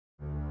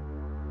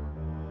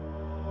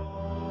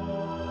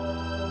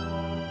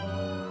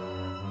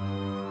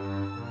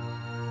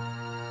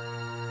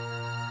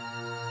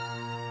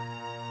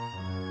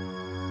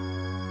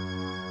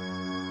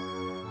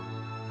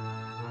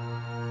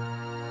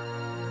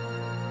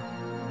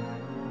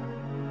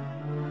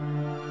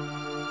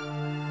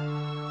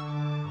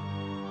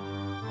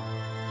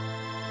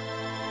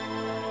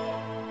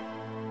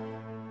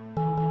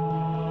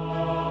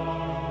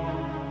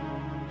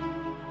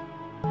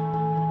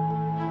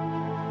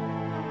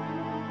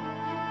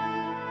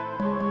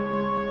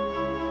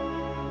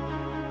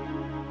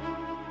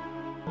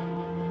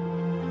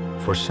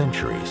for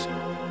centuries.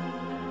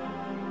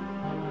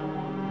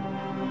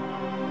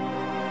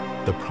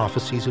 The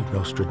prophecies of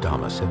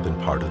Nostradamus have been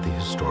part of the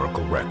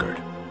historical record.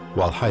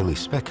 While highly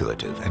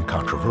speculative and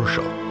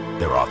controversial,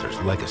 their author's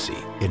legacy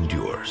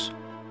endures.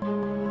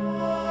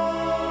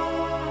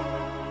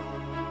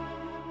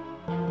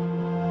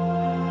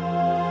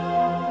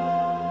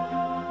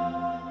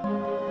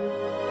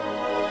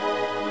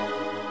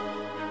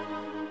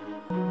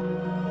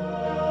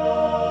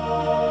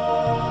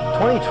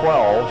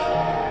 "2012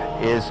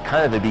 is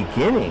kind of the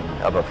beginning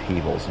of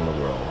upheavals in the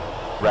world,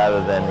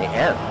 rather than the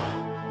end.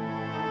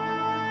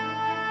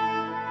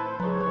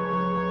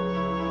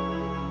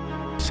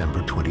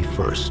 December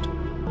 21st,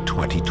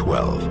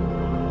 2012.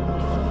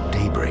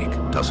 Daybreak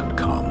doesn't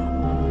come.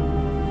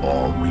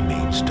 All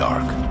remains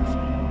dark.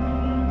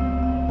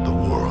 The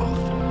world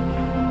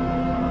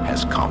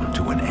has come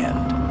to an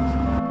end.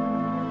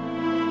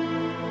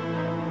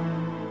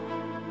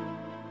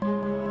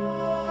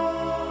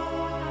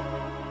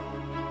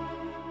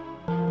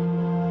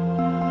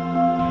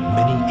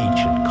 Many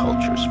ancient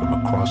cultures from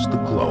across the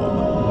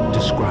globe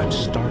describe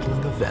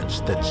startling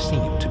events that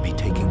seem to be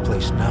taking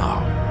place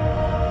now.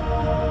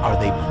 Are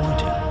they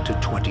pointing to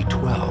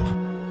 2012?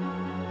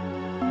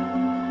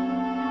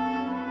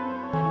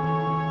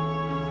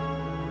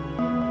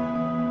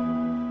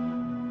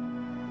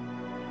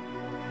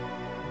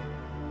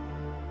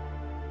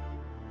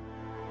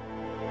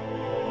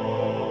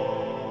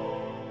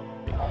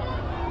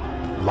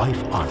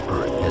 Life on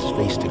Earth has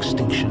faced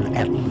extinction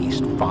at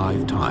least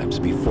 5 times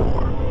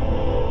before.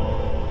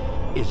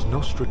 Is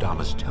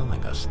Nostradamus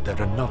telling us that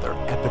another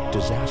epic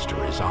disaster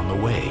is on the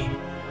way?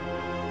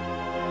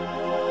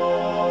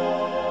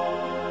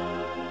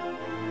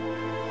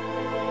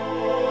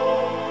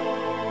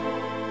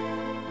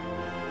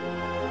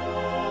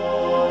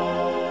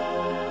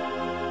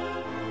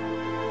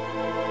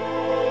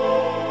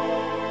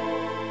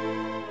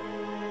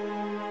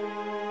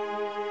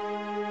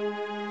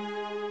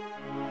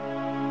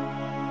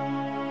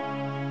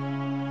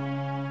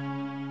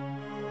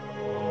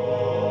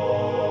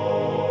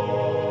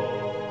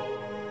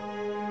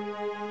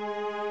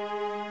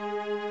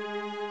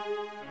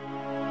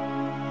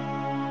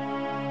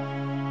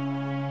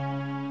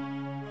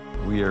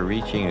 We are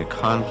reaching a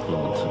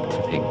confluence of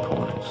tipping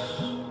points.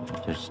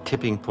 There's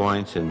tipping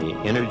points in the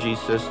energy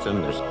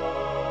system. There's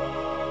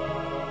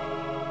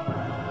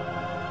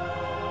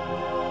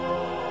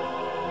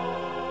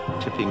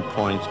tipping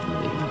points in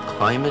the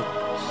climate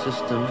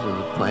systems of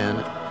the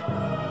planet.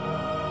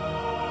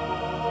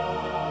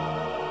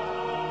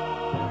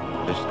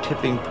 There's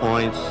tipping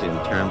points in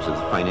terms of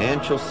the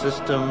financial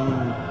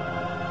system,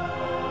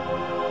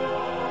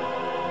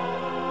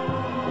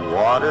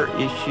 water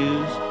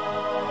issues.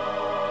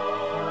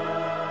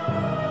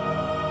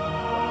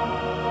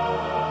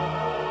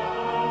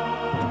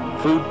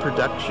 Food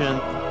production.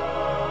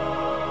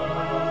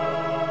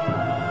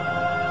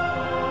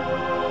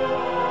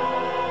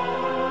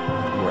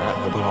 We're at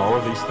when all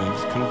of these things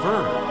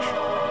converge.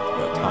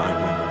 That time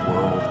when the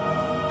world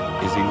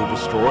is either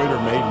destroyed or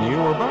made new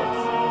or both.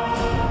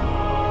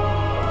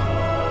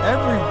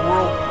 Every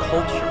world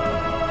culture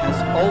has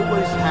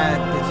always had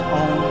its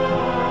own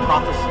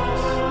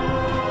prophecies.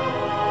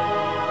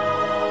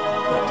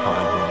 That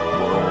time when the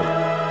world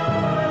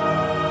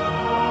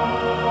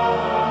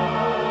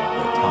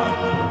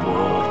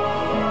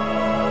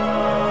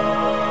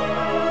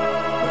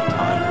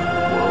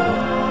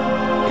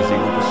is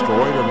either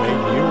destroyed or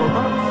made new or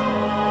both.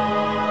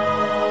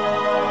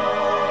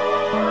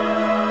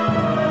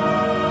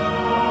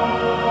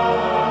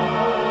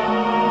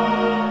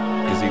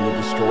 Is either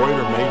destroyed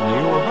or made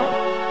new or both.